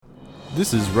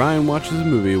This is Ryan Watches a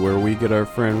Movie, where we get our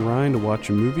friend Ryan to watch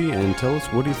a movie and tell us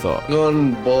what he thought.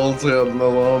 Going balls out in the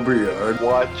lumberyard,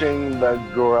 watching the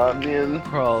Grunion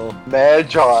crawl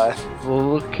Magi.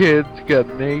 Little kids got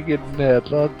naked and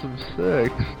had lots of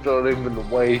sex. Don't even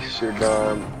waste your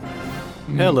time.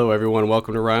 Hello everyone,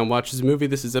 welcome to Ryan Watches a Movie.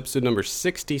 This is episode number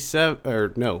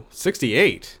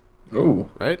 68. Oh.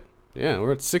 Right? Yeah,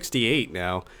 we're at 68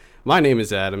 now. My name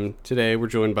is Adam. Today we're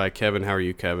joined by Kevin. How are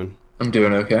you, Kevin? I'm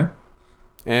doing okay.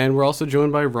 And we're also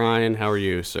joined by Ryan. How are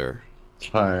you, sir?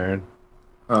 Tired.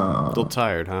 Still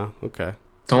tired, huh? Okay.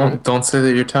 Don't say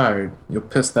that you're tired. You'll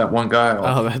piss that one guy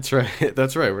off. Oh, that's right.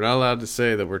 That's right. We're not allowed to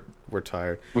say that we're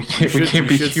tired. We can't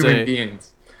be human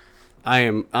beings.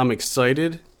 I'm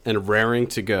excited and raring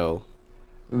to go.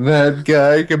 That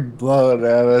guy can blow it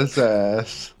out his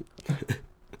ass.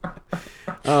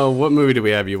 Oh, what movie do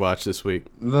we have you watch this week?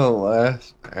 The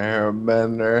Last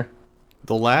Airbender.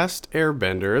 The Last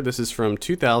Airbender. This is from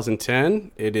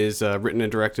 2010. It is written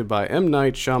and directed by M.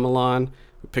 Night Shyamalan.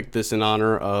 We picked this in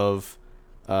honor of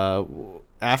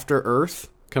After Earth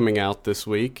coming out this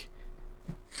week.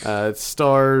 It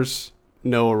stars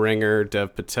Noah Ringer,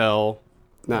 Dev Patel.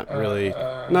 Not really,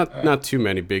 not too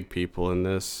many big people in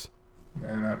this.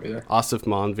 No, not really. Asif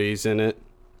Manvi's in it.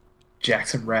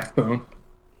 Jackson Rathbone.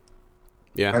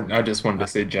 Yeah. I just wanted to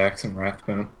say Jackson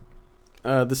Rathbone.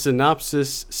 The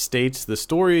synopsis states the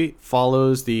story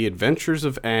follows the adventures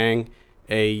of Aang,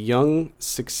 a young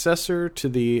successor to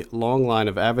the long line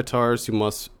of avatars who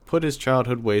must put his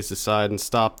childhood ways aside and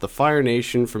stop the Fire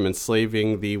Nation from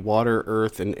enslaving the Water,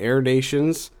 Earth, and Air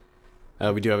Nations.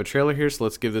 We do have a trailer here, so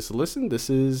let's give this a listen. This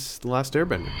is The Last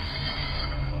Airbender.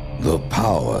 The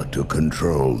power to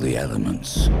control the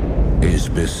elements is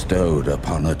bestowed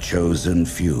upon a chosen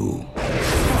few.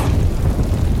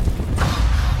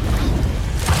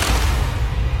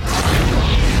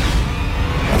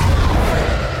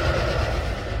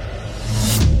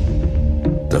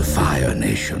 The Fire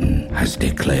Nation has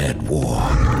declared war.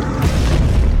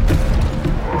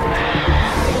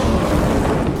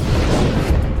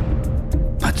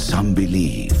 But some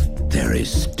believe there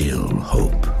is still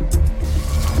hope.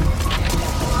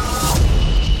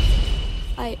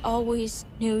 I always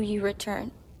knew you'd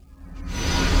return.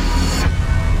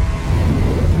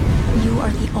 You are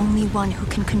the only one who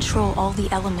can control all the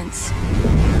elements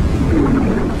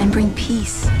and bring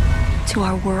peace to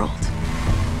our world.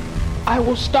 I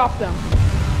will stop them.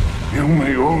 You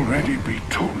may already be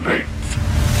too late.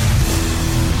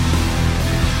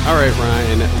 All right,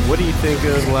 Ryan, what do you think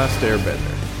of The Last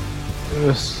Airbender? It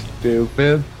was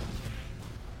stupid.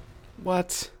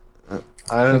 What?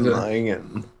 I didn't like it.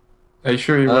 Are you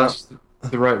sure you watched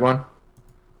the right one?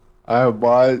 I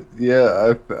believe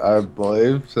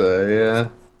so, yeah.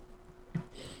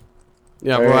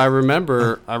 Yeah, well, I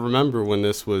remember when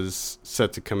this was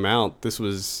set to come out. This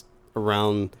was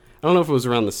around, I don't know if it was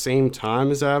around the same time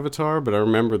as Avatar, but I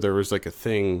remember there was like a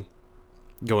thing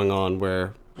going on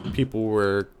where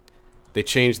they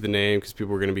changed the name because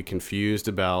people were going to be confused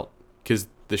because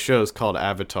the show is called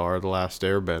Avatar, The Last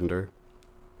Airbender.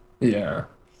 Yeah.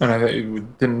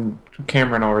 And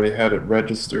Cameron already had it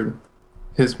registered,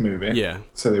 his movie. Yeah.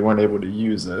 So they weren't able to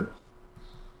use it.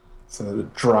 So they had to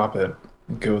drop it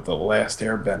and go with The Last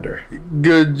Airbender.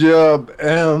 Good job,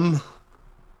 M.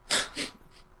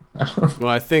 Well,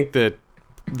 I think that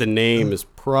the name is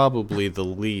probably the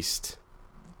least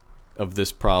of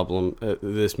this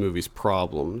movie's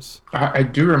problems. I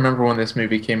do remember when this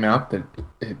movie came out that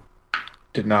it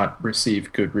did not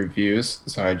receive good reviews,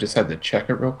 so I just had to check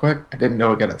it real quick. I didn't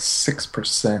know it got a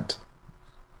 6%.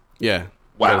 Yeah.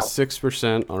 Wow. Got a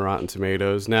 6% on Rotten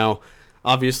Tomatoes. Now,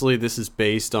 obviously, this is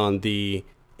based on the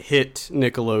hit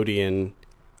Nickelodeon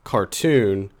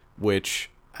cartoon, which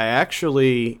I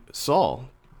actually saw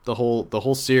the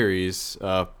whole series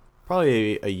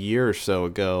probably a year or so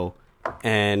ago,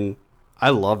 and I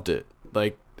loved it.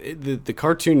 Like, the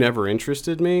cartoon never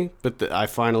interested me, but I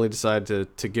finally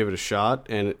decided to give it a shot,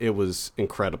 and it was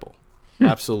incredible.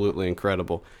 Absolutely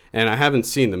incredible. And I haven't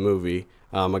seen the movie.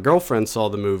 My girlfriend saw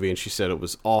the movie, and she said it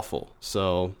was awful.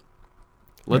 So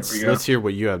let's hear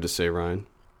what you have to say, Ryan.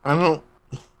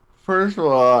 First of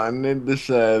all, I need to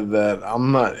say that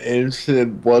I'm not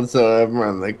interested whatsoever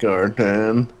in the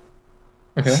cartoon.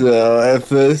 Okay. So if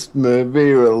this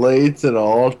movie relates at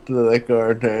all to the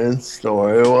cartoon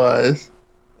story-wise,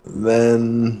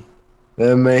 then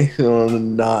that makes me want to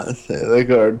not see the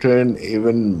cartoon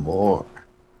even more.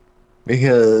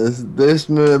 Because this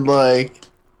movie,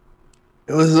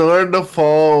 it was hard to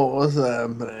follow what was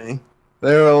happening.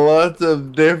 There were lots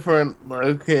of different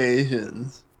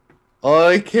locations.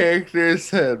 All the characters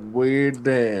had weird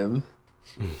names.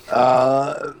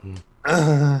 And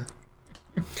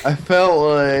I felt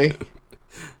like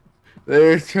they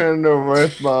were trying to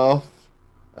rip off.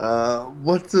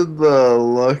 What's the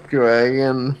Luck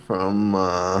Dragon from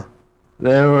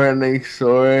Neverending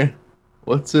Story?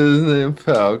 What's his name?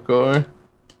 Falcor?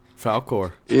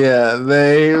 Falcor. Yeah,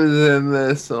 he was in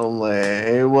this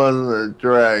only. He wasn't a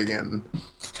dragon.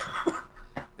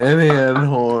 And he had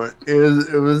horn.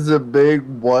 It was a big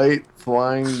white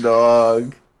flying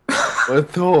dog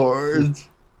with horns.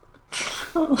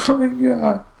 Oh my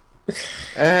god.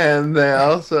 And they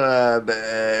also had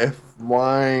a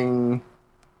flying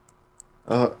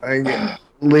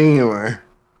lemur.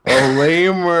 A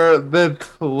lemur that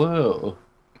flew.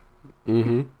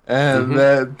 Mm-hmm. And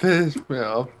that pissed me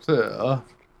off too.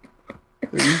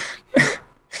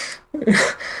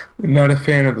 Not a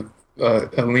fan of a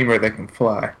lemur that can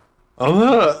fly.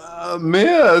 Maybe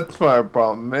that's my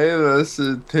problem. Maybe this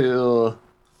is too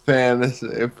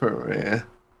fantasy for me.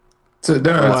 So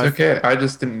no, it's okay. I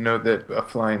just didn't know that a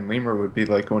flying lemur would be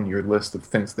like on your list of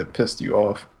things that pissed you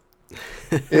off.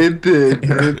 It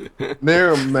did.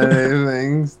 There are many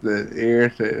things that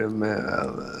irritated me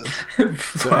out of this.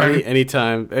 So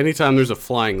anytime there's a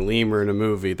flying lemur in a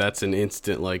movie, that's an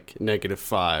instant like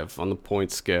 -5 on the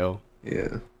point scale.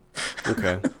 Yeah.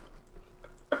 Okay.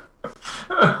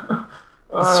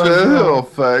 Special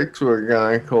effects were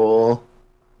kind of cool,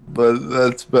 but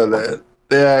that's about it.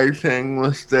 The acting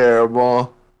was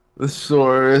terrible. The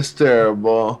story was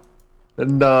terrible. The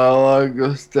dialogue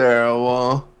was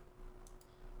terrible.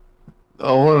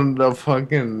 I wanted that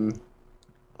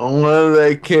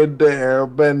kid to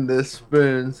airbend the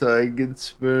spoon so I could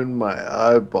spoon my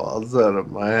eyeballs out of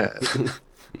my head.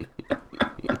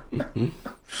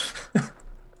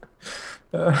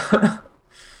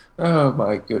 Oh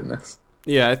my goodness.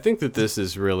 Yeah, I think that this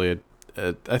is really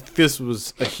I think this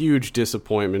was a huge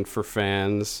disappointment for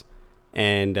fans.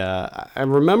 And I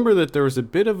remember that there was a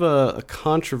bit of a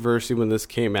controversy when this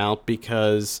came out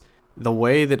because the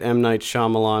way that M. Night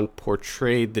Shyamalan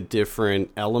portrayed the different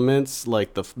elements,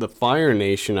 like the Fire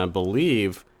Nation, I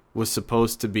believe, was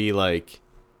supposed to be like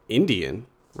Indian,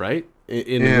 right?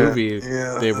 In the movie,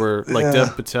 they were like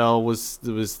Dev Patel was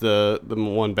the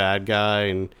one bad guy,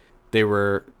 and they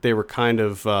were kind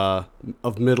of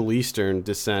Middle Eastern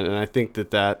descent, and I think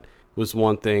that was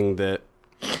one thing that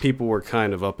people were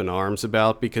kind of up in arms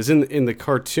about, because in the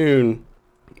cartoon,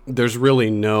 there's really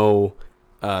no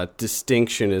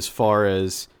distinction as far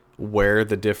as where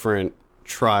the different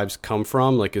tribes come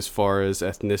from, like as far as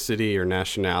ethnicity or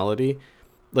nationality.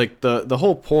 Like the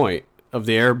whole point of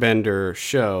the Airbender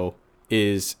show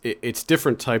is it's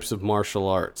different types of martial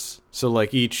arts. So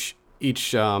like each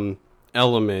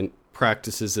element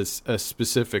practices a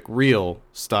specific real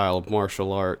style of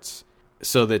martial arts.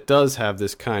 So that does have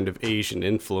this kind of Asian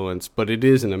influence, but it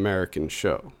is an American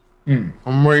show.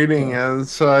 I'm reading, as a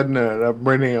side note, I'm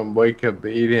reading on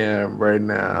Wikipedia right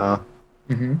now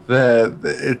that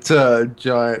it's a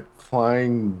giant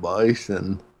flying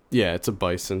bison. Yeah, it's a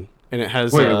bison. And it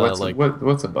has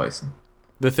what's a bison?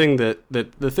 The thing that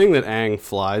Aang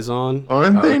flies on.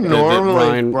 Aren't they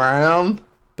normally brown?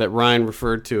 That Ryan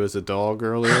referred to as a dog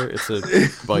earlier. It's a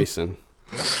bison.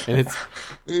 And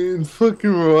it fucking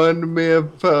reminded me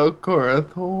of Falcor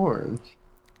with horns.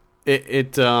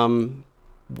 It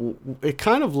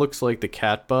kind of looks like the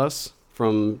cat bus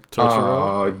from Totoro.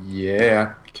 Oh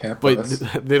yeah, cat bus.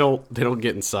 But they don't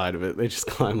get inside of it. They just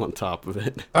climb on top of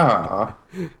it. Ah.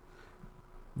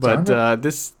 But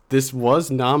this was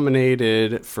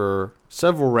nominated for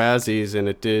several Razzies, and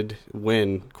it did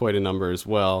win quite a number as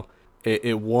well.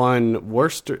 It won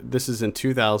worst. This is in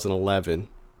 2011.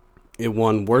 It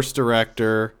won Worst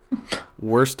Director,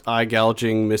 Worst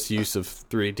Eye-Gouging Misuse of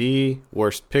 3D,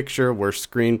 Worst Picture,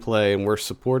 Worst Screenplay, and Worst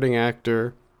Supporting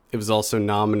Actor. It was also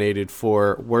nominated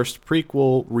for Worst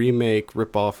Prequel, Remake,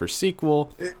 Ripoff, or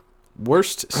Sequel,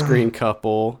 Worst Screen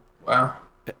Couple. Wow.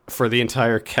 For the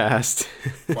entire cast.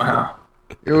 Wow.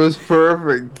 It was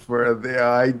perfect for the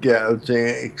eye-gouging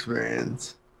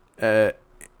experience.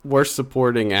 Worst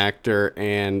Supporting Actor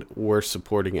and Worst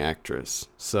Supporting Actress.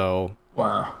 So...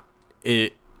 Wow.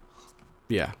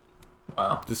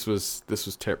 Wow. This was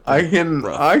terrible. I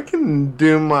can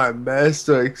do my best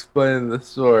to explain the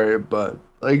story, but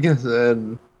like I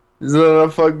said, there's a lot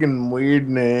of fucking weird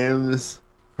names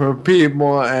for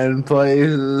people and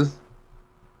places,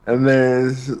 and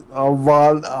there's a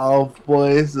lot of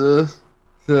places,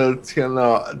 so it's kind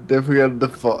of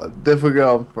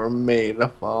difficult for me to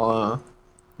follow.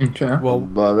 Okay. Well,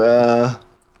 but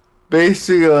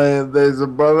basically, there's a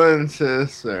brother and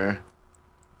sister.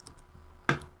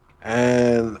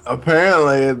 And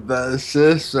apparently the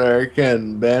sister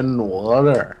can bend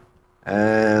water.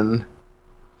 And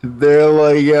they're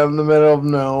like out in the middle of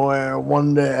nowhere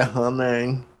one day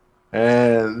hunting,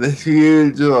 and this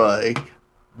huge like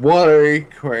watery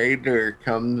crater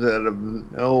comes out of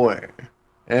nowhere,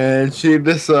 and she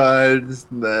decides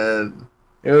that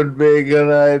it would be a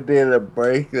good idea to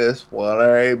break this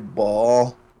watery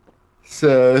ball.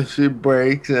 So she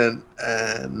breaks it,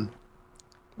 and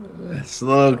this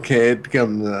little kid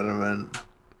comes out of it.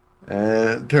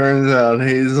 And it turns out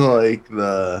he's like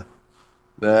the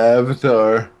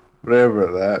Avatar, whatever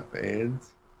that means.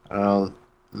 I don't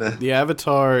know. The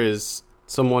Avatar is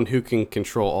someone who can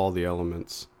control all the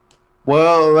elements.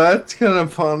 Well, that's kind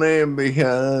of funny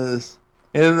because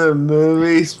in the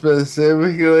movie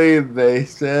specifically, they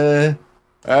said,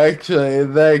 actually,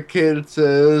 that kid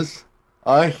says,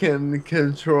 I can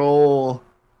control,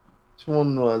 which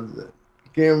one was it?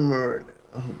 Can't remember.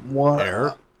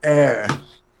 What? Air.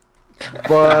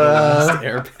 But,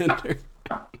 Airbender.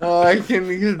 I can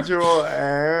control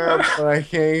air, but I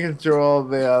can't control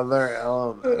the other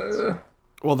elements.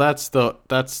 Well, that's the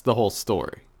whole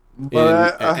story.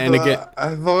 But Again,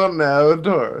 I thought an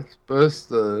Avatar was supposed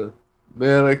to be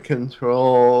able to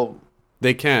control.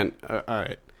 they can. All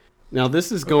right. Now,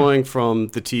 this is going from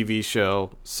the TV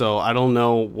show, so I don't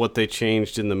know what they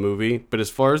changed in the movie. But as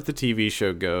far as the TV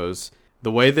show goes,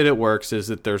 the way that it works is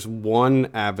that there's one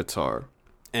Avatar,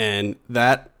 and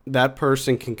that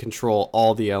person can control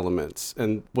all the elements.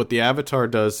 And what the Avatar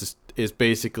does is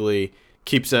basically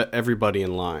keeps everybody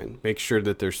in line, makes sure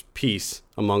that there's peace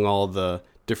among all the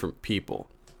different people.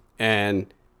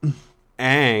 And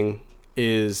Aang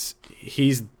he's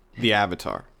the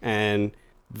Avatar, and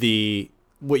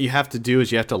what you have to do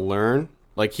is you have to learn.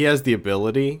 Like, he has the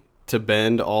ability to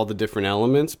bend all the different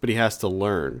elements, but he has to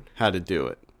learn how to do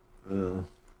it.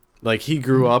 Like, he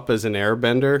grew up as an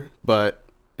airbender, but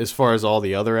as far as all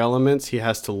the other elements, he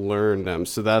has to learn them.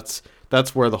 So that's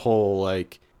where the whole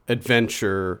like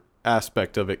adventure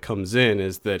aspect of it comes in,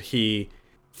 is that he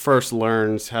first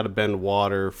learns how to bend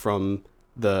water from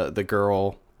the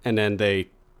girl, and then they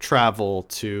travel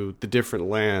to the different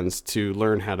lands to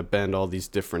learn how to bend all these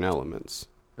different elements.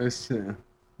 I see.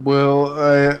 Well,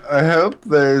 I hope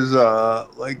there's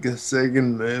like a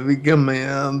second movie coming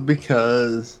out,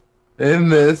 because in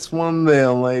this one they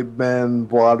only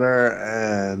bend water,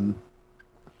 and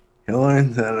he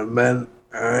learns how to bend.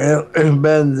 He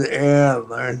bends air and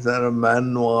learns how to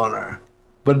bend water,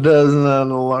 but doesn't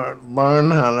know how to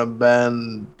learn how to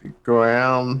bend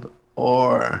ground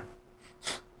or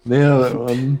the other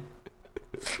one.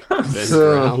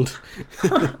 Ground.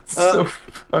 So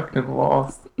fucking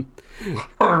lost.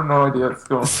 I have no idea what's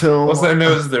going on. So, All I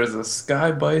know is there's a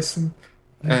sky bison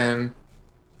and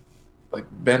like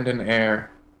bending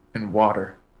air and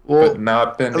water, well, but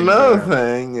not bending another ground.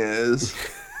 thing is,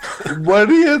 why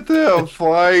do you have to have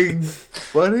flying?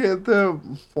 Why do you have to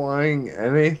have flying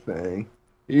anything?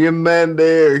 You can bend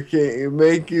air, can't you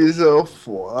make yourself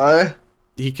fly?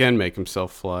 He can make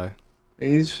himself fly.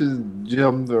 He just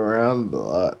jumped around a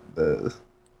lot.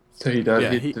 So he does.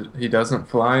 Yeah, he doesn't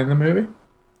fly in the movie.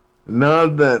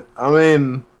 Not that, I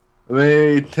mean,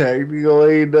 maybe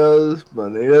technically he does,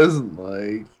 but he doesn't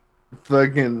like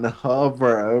fucking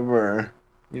hover over.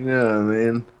 You know what I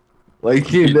mean? Like,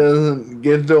 he doesn't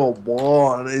get to a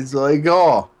wall and he's like,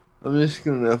 oh, I'm just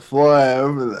gonna fly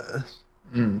over this.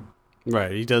 Mm.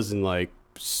 Right, he doesn't like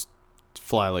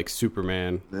fly like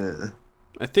Superman. Yeah.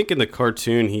 I think in the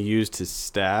cartoon he used his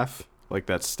staff, like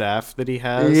that staff that he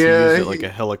has. Yeah, he used it like a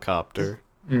helicopter.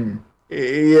 Mm.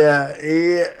 Yeah,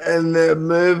 in the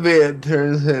movie it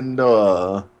turns into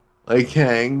a like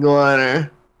hang glider,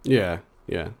 Yeah.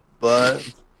 but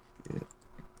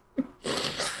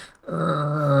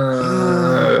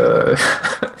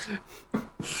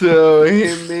so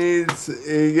he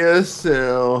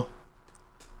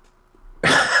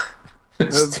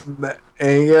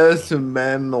goes to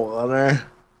bend water.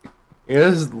 He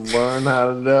goes to learn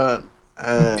how to do it.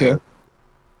 And Okay.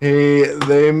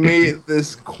 they meet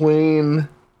this queen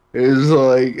who's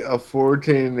like a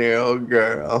 14-year-old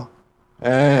girl,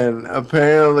 and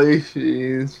apparently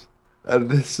she's a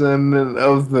descendant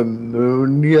of the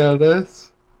moon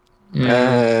goddess,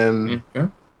 and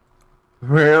Okay.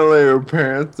 apparently her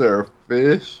parents are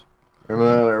fish. Or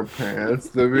not her parents,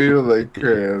 the people that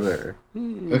created her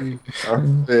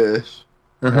are fish.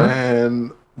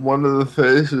 And one of the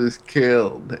fish was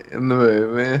killed in the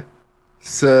movie.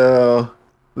 So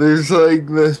there's like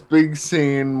this big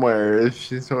scene where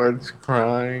she starts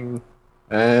crying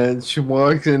and she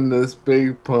walks in this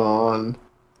big pond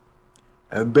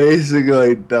and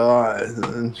basically dies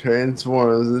and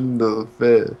transforms into the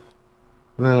fish.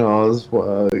 Then all's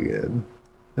well again.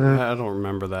 I don't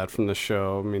remember that from the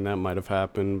show. I mean, that might have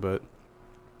happened, but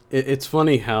It's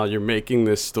funny how you're making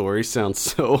this story sound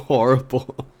so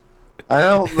horrible. I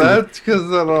don't. That's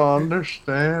because I don't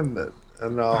understand it.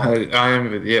 No. I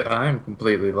am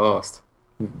completely lost.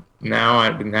 Now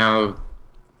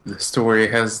the story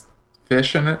has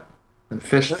fish in it, and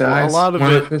fish dies. A lot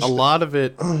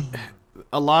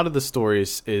of the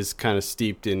stories is kind of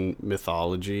steeped in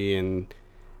mythology and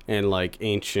like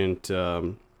ancient,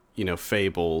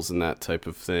 fables and that type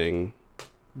of thing.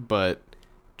 But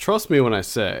trust me when I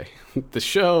say, the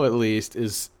show at least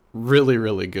is really,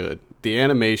 really good. The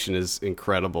animation is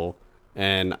incredible,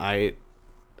 and I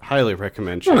highly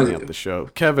recommend checking out the show.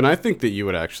 Kevin, I think that you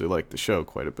would actually like the show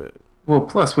quite a bit. Well,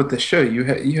 plus with the show, you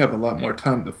have a lot more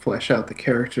time to flesh out the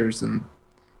characters and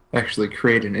actually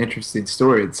create an interesting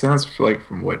story. It sounds like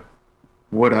from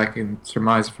what I can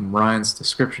surmise from Ryan's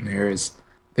description here is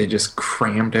they just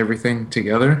crammed everything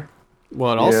together.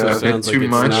 Well, it also sounds like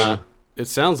it's not. It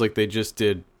sounds like they just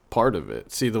did part of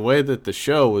it. See, the way that the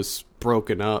show was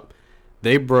broken up,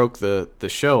 they broke the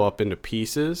show up into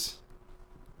pieces,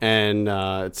 and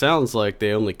it sounds like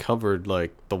they only covered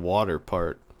like the water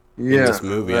part in this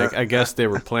movie. I guess they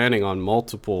were planning on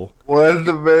multiple. Well, at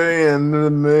the very end of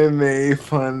the movie, you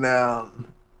find out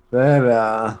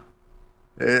that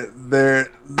I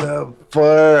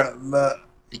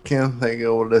can't think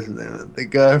of what his name is. The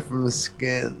guy from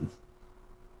Skin.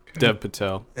 Dev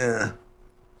Patel. Yeah.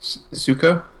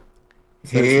 Zuko?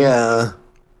 Yeah.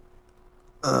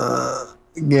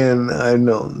 Again, I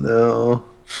don't know.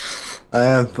 I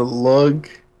have to look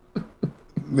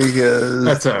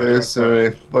because there's so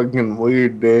many fucking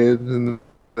weird days in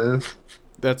this.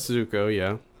 That's Zuko,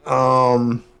 yeah.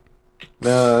 No,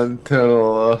 I totally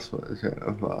lost my train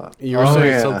of thought. You were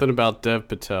saying something about Dev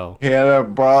Patel. He had a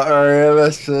brother, he had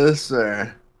a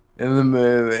sister in the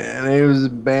movie, and he was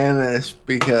banished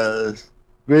because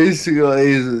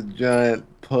basically he's a giant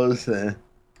pussy.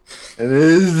 And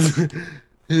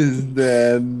his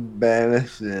dad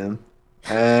banished him.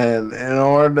 And in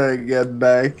order to get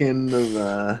back into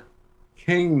the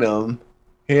kingdom,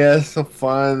 he has to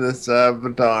find this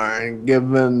avatar and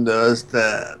give him to his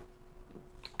dad.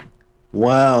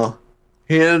 Wow.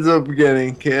 He ends up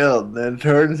getting killed, and it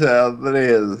turns out that he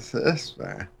has a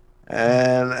sister.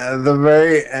 And at the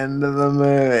very end of the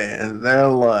movie, they're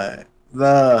like,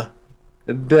 the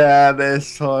dad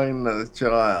is talking to the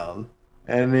child,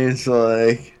 and he's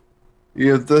like,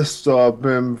 you have to stop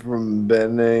him from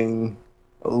bending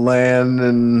land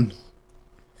and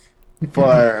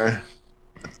fire.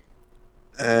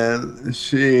 And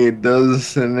she does a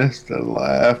sinister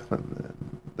laugh, and then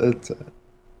that's it.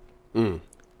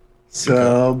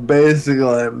 So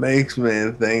basically, it makes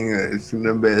me think there's going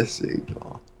to be a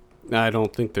sequel. I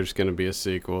don't think there's going to be a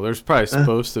sequel. There's probably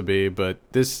supposed to be, but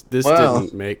this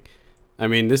didn't make. I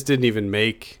mean, this didn't even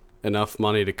make enough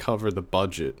money to cover the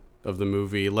budget of the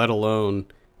movie, let alone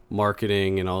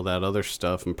marketing and all that other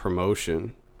stuff and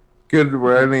promotion. Good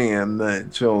writing in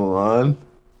that, Jolan.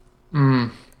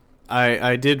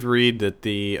 I did read that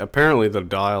apparently the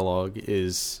dialogue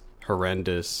is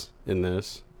horrendous in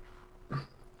this.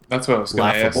 That's what I was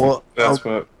going to ask.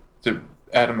 Well,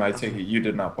 Adam, I take it you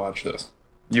did not watch this.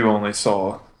 You only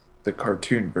saw the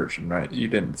cartoon version, right? You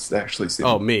didn't actually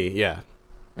see me, yeah.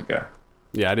 Okay.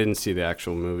 Yeah, I didn't see the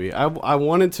actual movie. I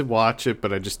wanted to watch it,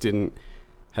 but I just didn't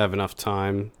have enough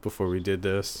time before we did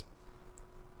this.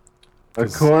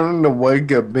 According to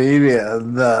Wikipedia,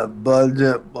 the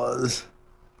budget was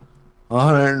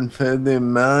 $150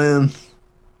 million,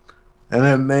 and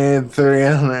it made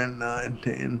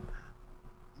 $319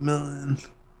 million.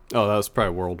 Oh, that was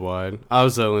probably worldwide. I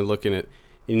was only looking at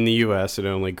in the U.S. It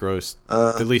only grossed,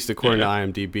 at least according to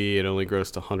IMDb, it only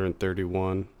grossed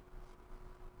 131.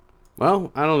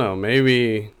 Well, I don't know.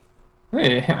 Maybe.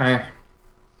 I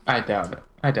doubt it.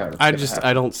 I doubt it.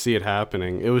 I don't see it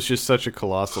happening. It was just such a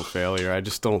colossal failure. I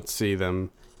just don't see them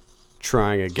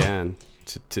trying again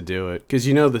to do it. Because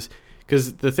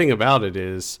Because the thing about it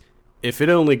is, if it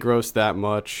only grossed that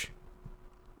much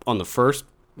on the first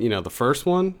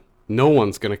one, no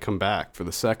one's gonna come back for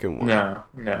the second one. No.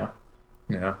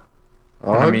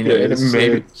 I mean, it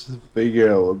maybe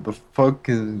figure out what the fuck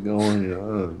is going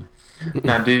on.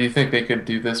 Now, do you think they could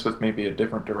do this with maybe a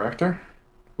different director?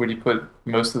 Would you put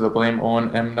most of the blame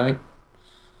on M. Night?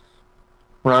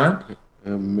 Ryan? I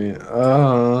mean,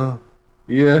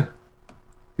 yeah.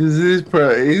 Because he's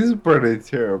a pretty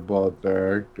terrible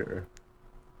director.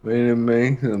 I mean, it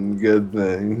makes some good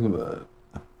things, but...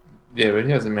 Yeah, but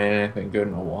he hasn't made anything good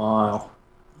in a while.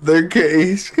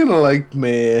 He's kind of like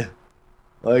me.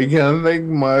 Like, I think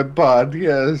my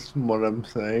podcast, what I'm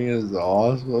saying, is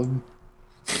awesome.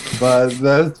 But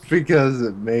that's because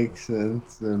it makes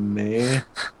sense to me.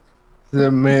 the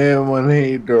man when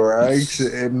he directs,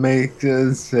 it makes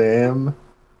sense to him.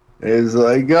 It's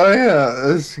like, oh yeah,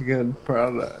 this is a good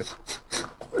product.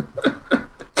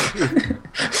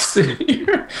 See,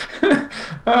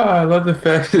 I love the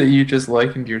fact that you just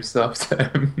likened yourself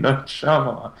to M. Night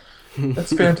Shyamalan.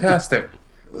 That's fantastic.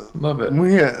 Love it.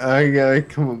 I gotta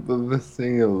come up with a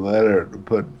single letter to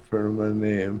put for my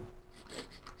name.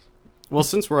 Well,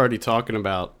 since we're already talking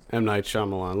about M. Night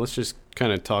Shyamalan, let's just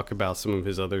kind of talk about some of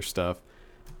his other stuff.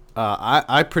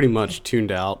 I pretty much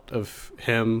tuned out of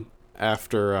him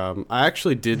after I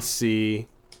actually did see.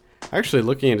 Actually,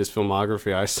 looking at his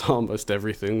filmography, I saw almost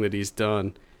everything that he's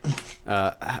done.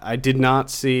 I did not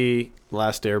see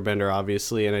Last Airbender,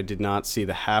 obviously, and I did not see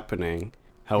The Happening.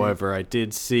 However, I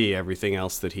did see everything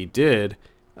else that he did,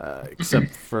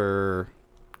 except for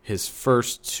his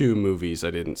first two movies I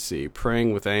didn't see,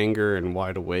 Praying with Anger and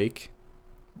Wide Awake.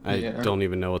 I don't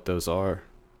even know what those are.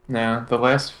 No, the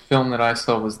last film that I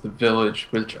saw was The Village,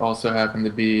 which also happened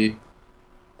to be,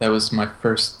 that was my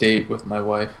first date with my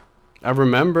wife. I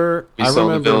remember when you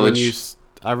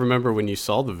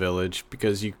saw The Village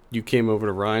because you came over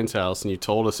to Ryan's house and you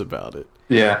told us about it.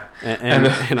 Yeah. And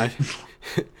I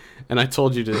and I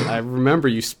told you to. I remember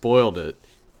you spoiled it,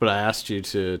 but I asked you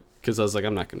to because I was like,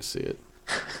 I'm not going to see it.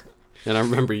 And I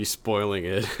remember you spoiling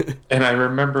it. And I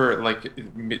remember like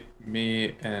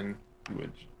me and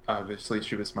which obviously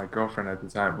she was my girlfriend at the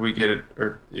time. We get it,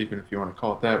 or even if you want to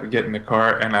call it that, we get in the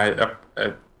car and I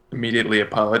immediately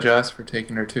apologized for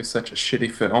taking her to such a shitty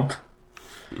film.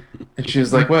 And she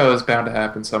was like, well, it was bound to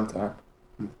happen sometime.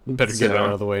 Better get it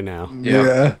out of the way now.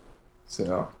 Yeah.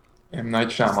 So, M. Night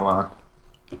Shyamalan.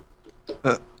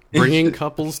 Bringing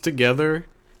couples together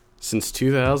since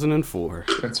 2004.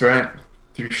 That's right.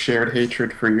 Through shared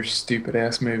hatred for your stupid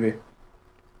ass movie.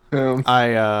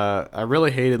 I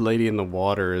really hated Lady in the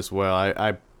Water as well.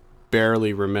 I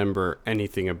barely remember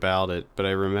anything about it, but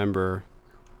I remember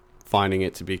finding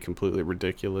it to be completely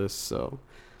ridiculous. So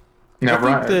now,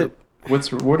 I think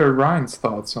Ryan, what are Ryan's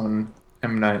thoughts on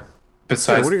M. Night?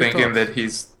 Besides thinking thoughts? that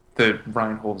he's the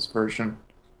Reinhold's version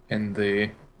in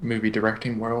the movie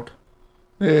directing world.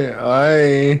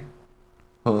 Yeah,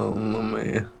 hold on, let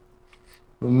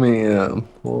me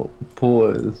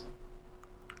pull his.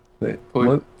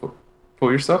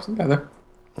 Pull yourself together.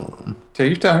 Take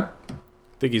your time. I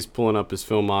think he's pulling up his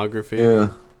filmography.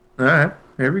 Yeah. All right,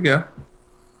 here we go.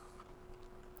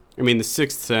 I mean, The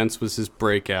Sixth Sense was his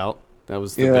breakout. That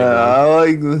was the big Yeah, one. I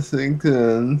like The Sixth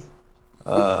Sense.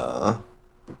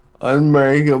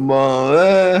 Unbreakable.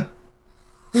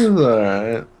 It was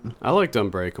alright. I liked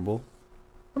Unbreakable.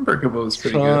 Unbreakable was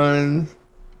pretty good. Fine.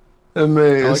 I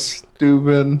mean, it's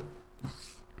stupid.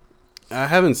 I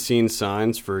haven't seen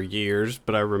Signs for years,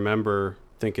 but I remember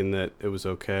thinking that it was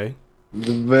okay.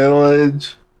 The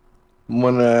Village.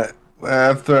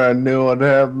 After I knew what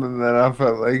happened, then I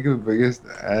felt like the biggest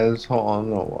asshole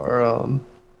in the world.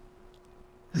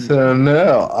 So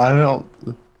no,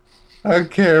 I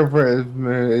care for his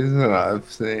movies that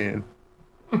I've seen.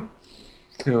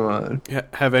 Come on.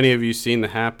 Have any of you seen The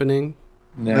Happening?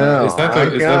 No. Is that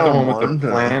the one with the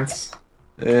plants?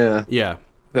 Yeah. Yeah.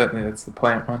 It's the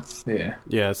plant one? Yeah.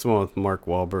 Yeah, it's the one with Mark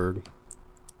Wahlberg.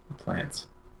 Plants.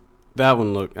 That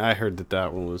one I heard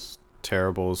that one was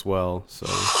terrible as well, so.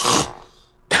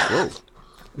 Whoa.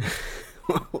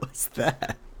 What was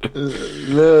that? That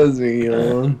was a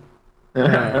yawn.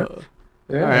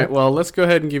 Alright, well, let's go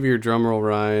ahead and give your drum roll,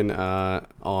 Ryan,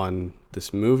 on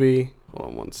this movie.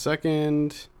 Hold on 1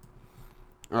 second.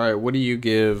 Alright, what do you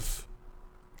give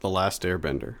The Last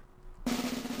Airbender?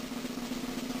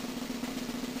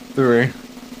 3.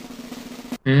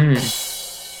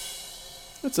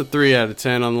 That's a 3 out of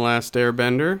 10 on The Last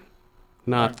Airbender.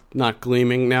 Not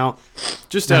gleaming. Now,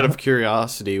 just out of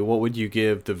curiosity, what would you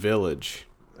give The Village?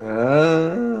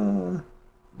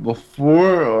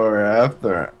 Before or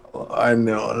after I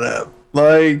know that.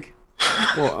 Like,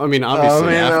 Well, I mean,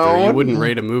 obviously I after. You wouldn't wouldn't-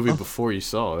 rate a movie before you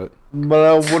saw it. but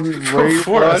I wouldn't rate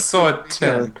Before I watch saw it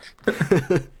 10.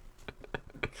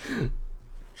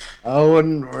 I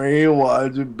wouldn't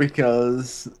rewatch it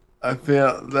because I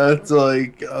feel that's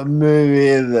like a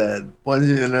movie that once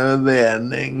you know the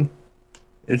ending,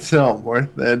 it's not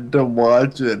worth it to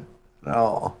watch it at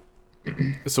all.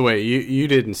 So wait, you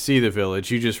didn't see The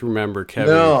Village. You just remember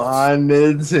Kevin. No, I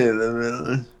did see The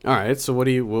Village. All right. So what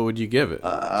would you give it?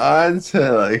 I'd say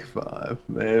like 5,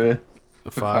 maybe.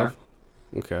 A 5?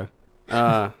 Okay.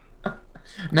 Now,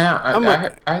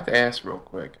 I have to ask real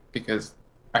quick, because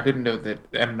I didn't know that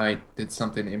M. Night did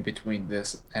something in between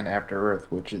this and After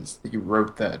Earth, which is he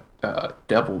wrote that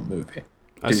Devil movie.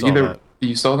 I saw that.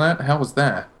 You saw that? How was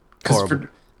that? Horrible.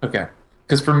 Okay.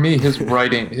 Because for me, his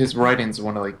writing's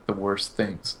one of like the worst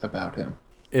things about him.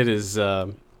 It is.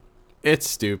 It's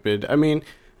stupid. I mean,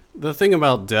 the thing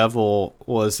about Devil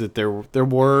was that there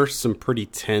were some pretty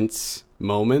tense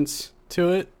moments to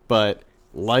it, but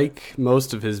like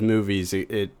most of his movies,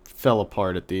 it fell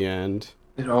apart at the end.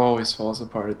 It always falls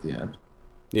apart at the end.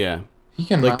 Yeah. He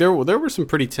can Like there were some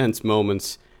pretty tense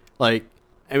moments. Like,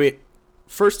 I mean,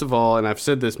 first of all, and I've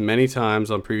said this many times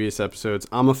on previous episodes,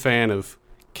 I'm a fan of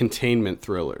containment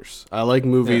thrillers. I like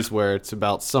movies where it's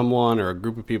about someone or a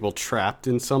group of people trapped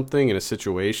in something, in a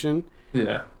situation.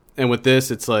 Yeah. And with this,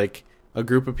 it's like a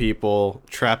group of people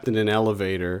trapped in an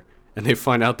elevator, and they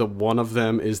find out that one of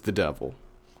them is the devil.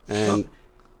 And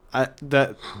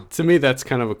that to me, that's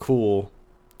kind of a cool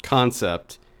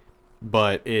concept,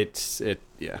 but it's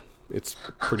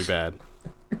pretty bad.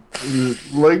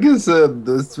 Like I said,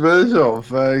 the special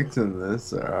effects in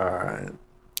this are alright.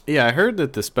 Yeah, I heard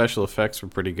that the special effects were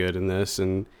pretty good in this,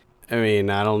 and I mean,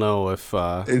 I don't know if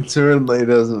It certainly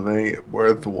doesn't make it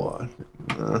worth watching.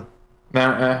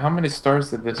 Now, how many stars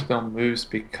did this film lose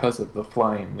because of the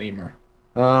flying lemur?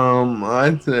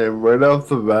 I'd say right off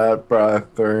the bat,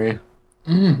 probably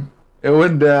 3. Mm. It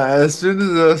went down as soon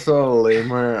as I saw the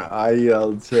lemur. I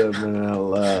yelled something out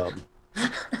loud.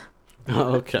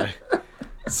 Oh, okay.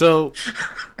 So,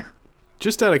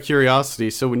 just out of curiosity,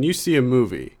 so when you see a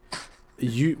movie,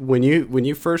 when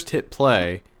you first hit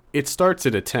play, it starts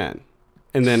at a 10,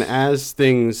 and then as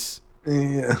things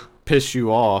piss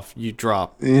you off, you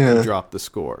drop the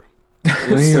score.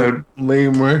 So,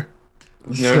 Lemur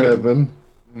 7.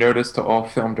 Notice to all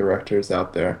film directors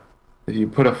out there, if you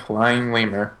put a flying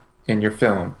lemur in your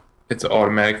film, it's an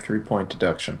automatic 3-point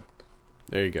deduction.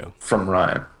 There you go. From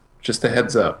Ryan. Just a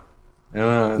heads up.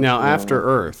 Now, After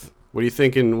Earth. What are you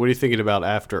thinking? What are you thinking about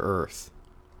After Earth?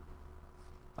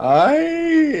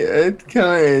 It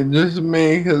kind of interests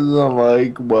me because I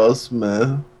like Will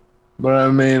Smith, but I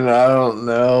mean I don't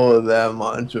know that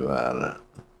much about it.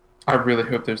 I really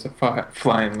hope there's a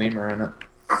flying lemur in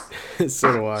it.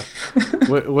 So do I.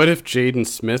 What if Jaden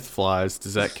Smith flies?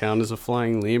 Does that count as a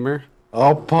flying lemur?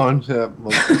 I'll punch that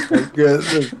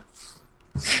motherfucker.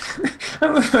 I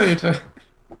love how you're talking.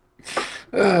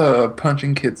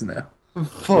 Punching kids now.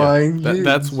 Flying. Yeah,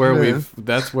 that's where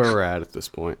we're at this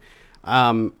point.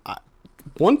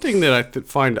 One thing that I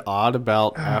find odd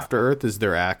about After Earth is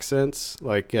their accents.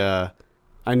 Like, I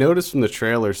noticed from the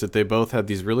trailers that they both had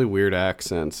these really weird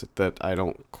accents that I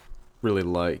don't really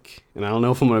like, and I don't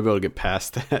know if I'm gonna be able to get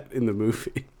past that in the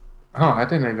movie. Oh, I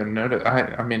didn't even notice.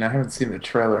 I mean, I haven't seen the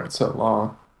trailer in so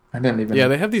long. I didn't even. Yeah,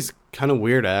 they have these kind of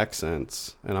weird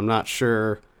accents, and I'm not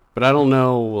sure, but I don't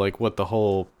know like what the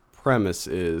whole premise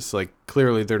is. Like,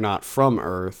 clearly they're not from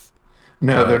Earth.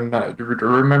 No, they're not.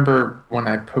 Remember when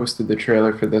I posted the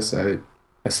trailer for this, I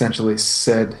essentially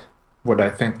said what I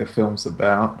think the film's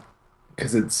about.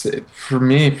 Because for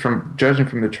me, from judging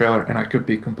from the trailer, and I could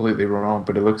be completely wrong,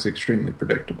 but it looks extremely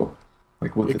predictable.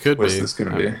 Like what the twist is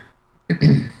going to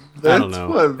be. I don't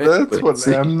know. That's what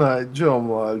M. Night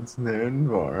Shyamalan's known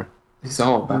for. He's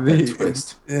all about that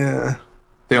twist. Yeah.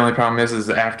 The only problem is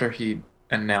after he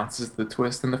announces the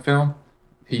twist in the film,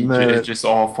 it just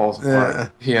all falls apart. Yeah.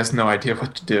 He has no idea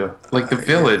what to do. Like The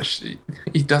Village,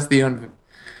 he does the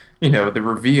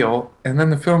reveal, and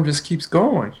then the film just keeps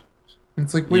going.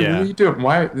 It's like, wait, what are you doing?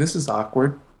 Why? This is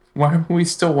awkward. Why are we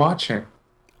still watching?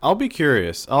 I'll be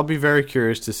curious. I'll be very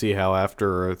curious to see how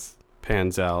After Earth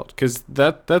pans out, because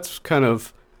that's kind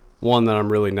of one that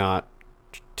I'm really not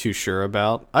too sure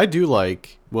about. I do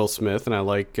like Will Smith, and I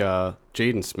like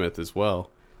Jaden Smith as well.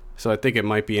 So I think it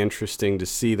might be interesting to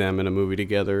see them in a movie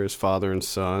together as father and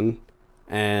son.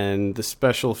 And the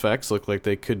special effects look like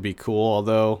they could be cool,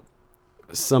 although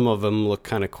some of them look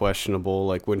kind of questionable.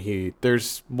 Like when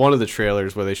there's one of the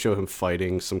trailers where they show him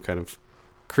fighting some kind of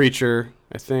creature,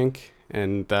 I think,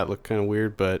 and that looked kind of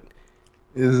weird, but...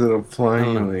 Is it a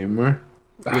flying lemur?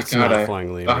 It's not a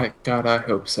flying lemur. God, I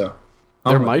hope so.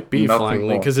 There might be flying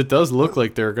lemur, because it does look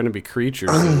like there are going to be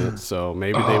creatures in it, so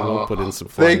maybe they will put in some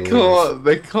flying lemurs.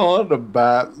 They call it a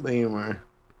bat lemur.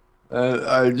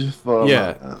 I just thought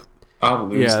about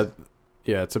that.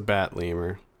 Yeah, it's a bat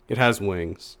lemur. It has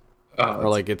wings. Or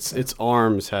like its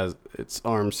arms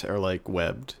are like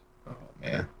webbed. Oh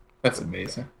man, that's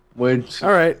amazing.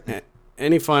 All right.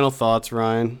 Any final thoughts,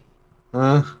 Ryan?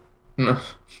 No.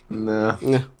 No.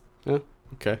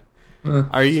 Okay.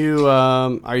 Are you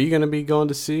going to be going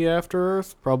to see After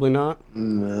Earth? Probably not.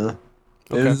 No.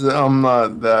 Okay. I'm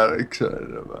not that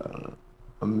excited about it.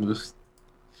 I'm just.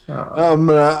 I'm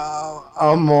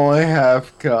only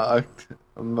half cocked.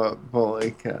 I'm not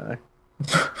fully cocked.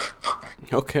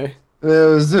 Okay. There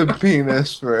was a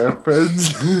penis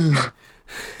reference.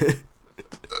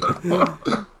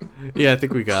 Yeah, I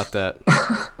think we got that.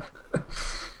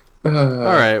 All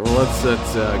right, well, let's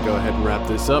go ahead and wrap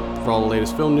this up. For all the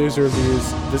latest film news and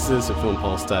reviews, this is at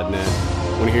filmpulse.net.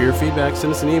 Want to hear your feedback?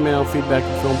 Send us an email,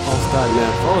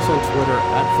 feedback@filmpulse.net. Follow us on Twitter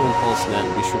 @filmpulse.net,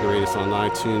 and be sure to rate us on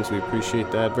iTunes. We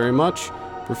appreciate that very much.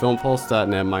 For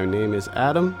filmpulse.net, my name is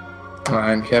Adam.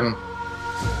 I'm Kevin.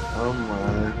 Oh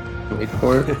my. Wait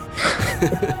for it.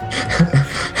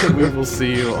 We will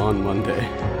see you on Monday.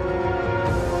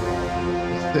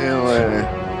 See you later.